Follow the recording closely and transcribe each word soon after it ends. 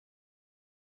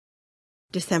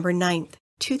December 9th,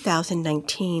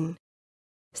 2019.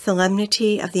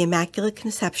 Solemnity of the Immaculate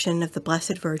Conception of the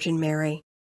Blessed Virgin Mary,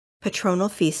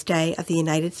 Patronal Feast Day of the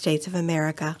United States of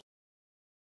America.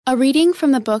 A reading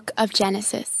from the book of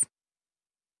Genesis.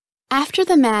 After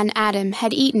the man Adam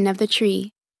had eaten of the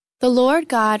tree, the Lord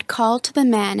God called to the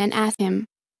man and asked him,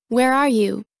 "Where are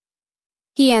you?"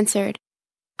 He answered,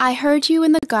 "I heard you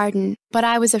in the garden, but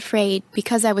I was afraid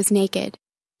because I was naked,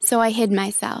 so I hid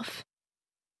myself."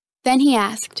 Then he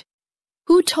asked,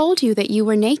 "Who told you that you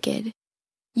were naked?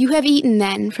 You have eaten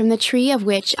then from the tree of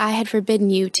which I had forbidden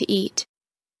you to eat."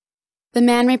 The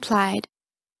man replied,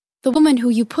 "The woman who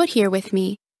you put here with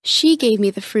me, she gave me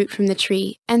the fruit from the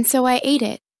tree, and so I ate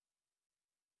it."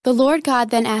 The Lord God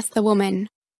then asked the woman,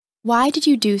 "Why did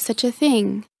you do such a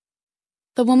thing?"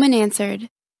 The woman answered,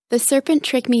 "The serpent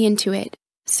tricked me into it,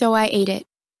 so I ate it."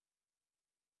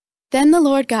 Then the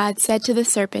Lord God said to the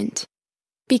serpent,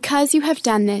 "Because you have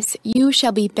done this, you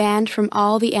shall be banned from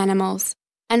all the animals,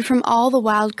 and from all the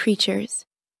wild creatures.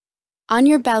 On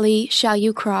your belly shall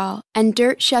you crawl, and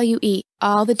dirt shall you eat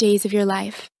all the days of your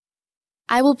life.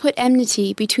 I will put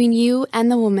enmity between you and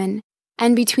the woman,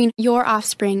 and between your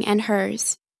offspring and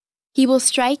hers. He will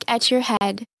strike at your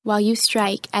head, while you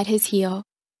strike at his heel."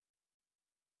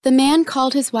 The man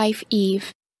called his wife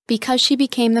Eve, because she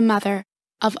became the mother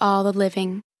of all the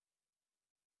living.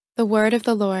 The word of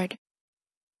the Lord.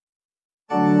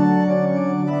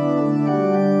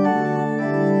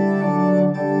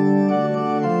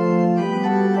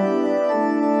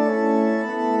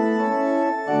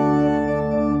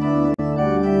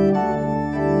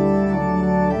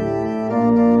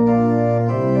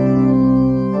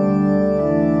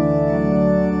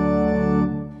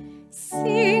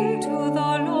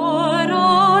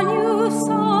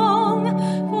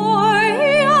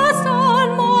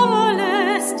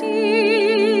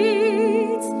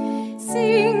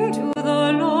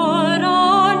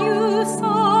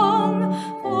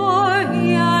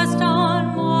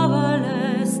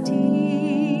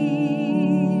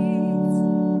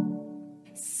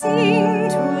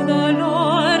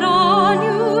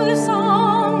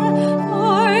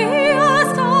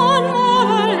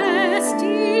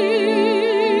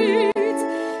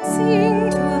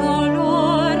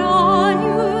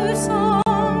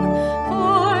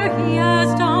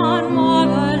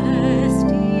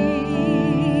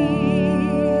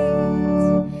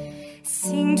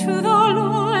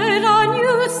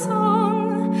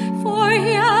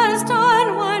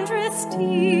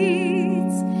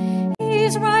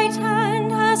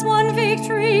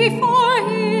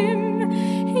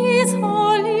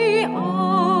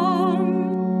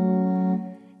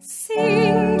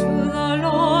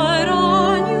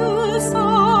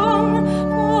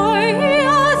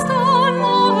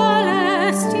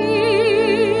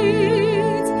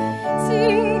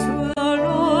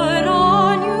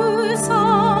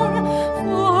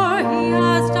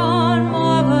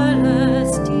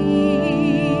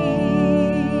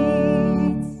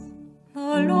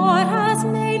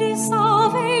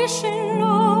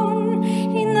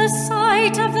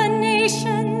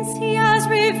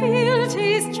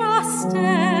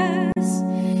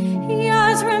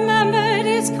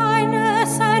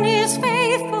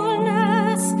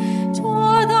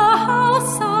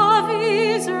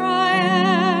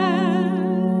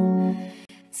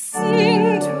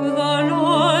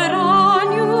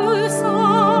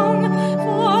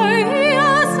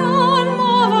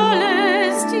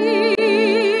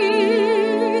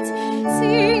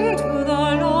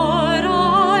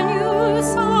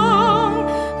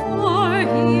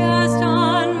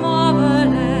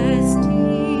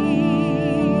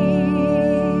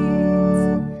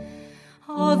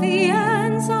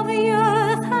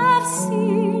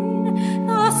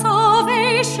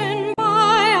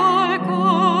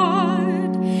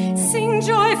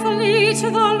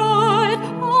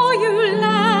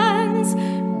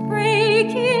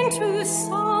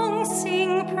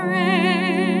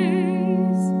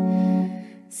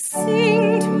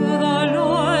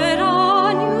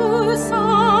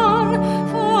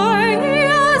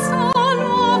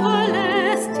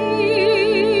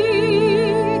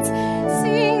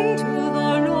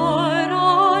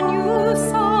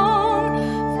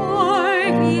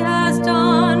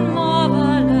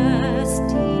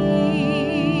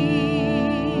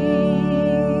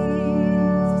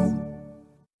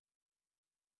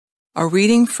 A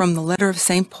reading from the letter of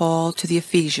St. Paul to the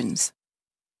Ephesians.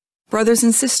 Brothers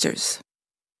and sisters,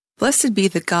 blessed be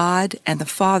the God and the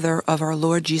Father of our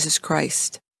Lord Jesus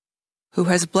Christ, who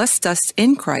has blessed us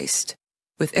in Christ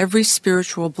with every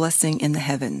spiritual blessing in the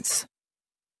heavens,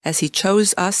 as he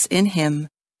chose us in him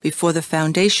before the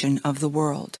foundation of the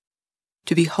world,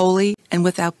 to be holy and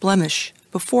without blemish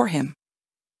before him.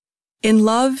 In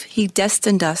love, he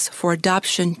destined us for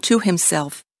adoption to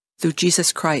himself through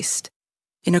Jesus Christ,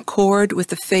 in accord with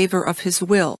the favor of his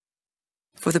will,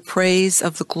 for the praise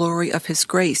of the glory of his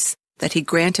grace that he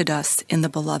granted us in the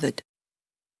Beloved.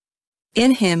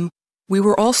 In him we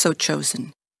were also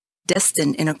chosen,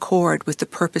 destined in accord with the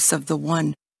purpose of the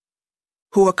One,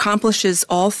 who accomplishes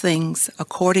all things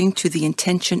according to the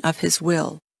intention of his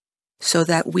will, so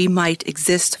that we might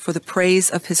exist for the praise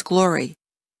of his glory,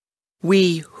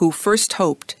 we who first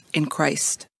hoped in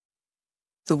Christ.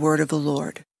 The word of the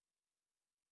Lord.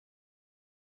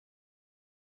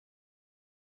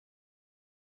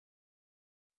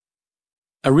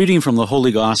 A reading from the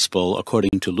Holy Gospel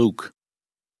according to Luke.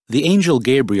 The angel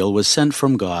Gabriel was sent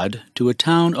from God to a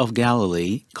town of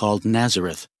Galilee called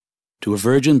Nazareth, to a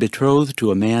virgin betrothed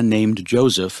to a man named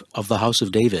Joseph of the house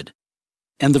of David,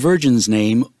 and the virgin's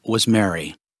name was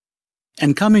Mary.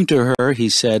 And coming to her, he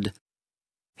said,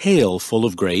 "Hail, full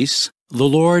of grace, the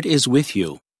Lord is with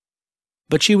you."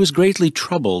 But she was greatly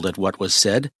troubled at what was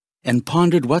said, and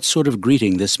pondered what sort of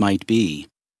greeting this might be.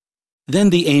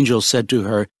 Then the angel said to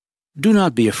her, "Do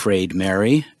not be afraid,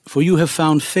 Mary, for you have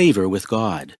found favor with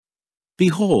God.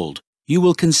 Behold, you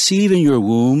will conceive in your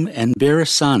womb and bear a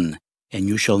son, and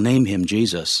you shall name him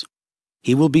Jesus.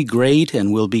 He will be great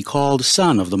and will be called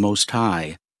Son of the Most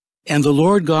High. And the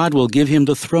Lord God will give him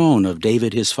the throne of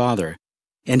David his father,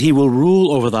 and he will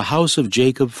rule over the house of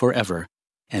Jacob forever,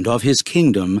 and of his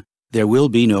kingdom there will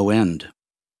be no end."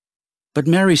 But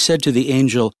Mary said to the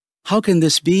angel, "How can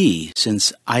this be,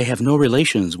 since I have no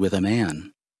relations with a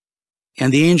man?"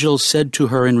 And the angel said to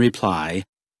her in reply,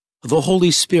 "The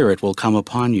Holy Spirit will come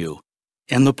upon you,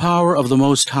 and the power of the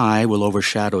Most High will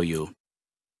overshadow you.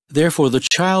 Therefore the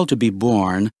child to be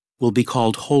born will be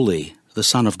called Holy, the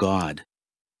Son of God.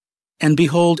 And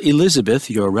behold, Elizabeth,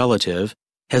 your relative,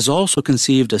 has also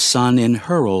conceived a son in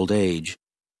her old age,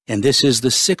 and this is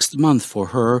the 6th month for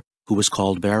her who was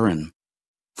called barren.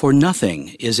 For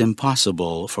nothing is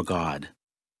impossible for God."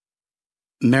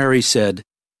 Mary said,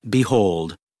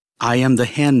 "Behold, I am the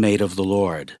handmaid of the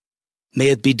Lord. May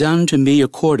it be done to me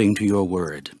according to your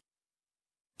word."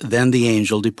 Then the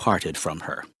angel departed from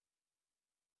her.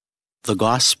 The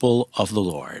Gospel of the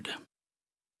Lord.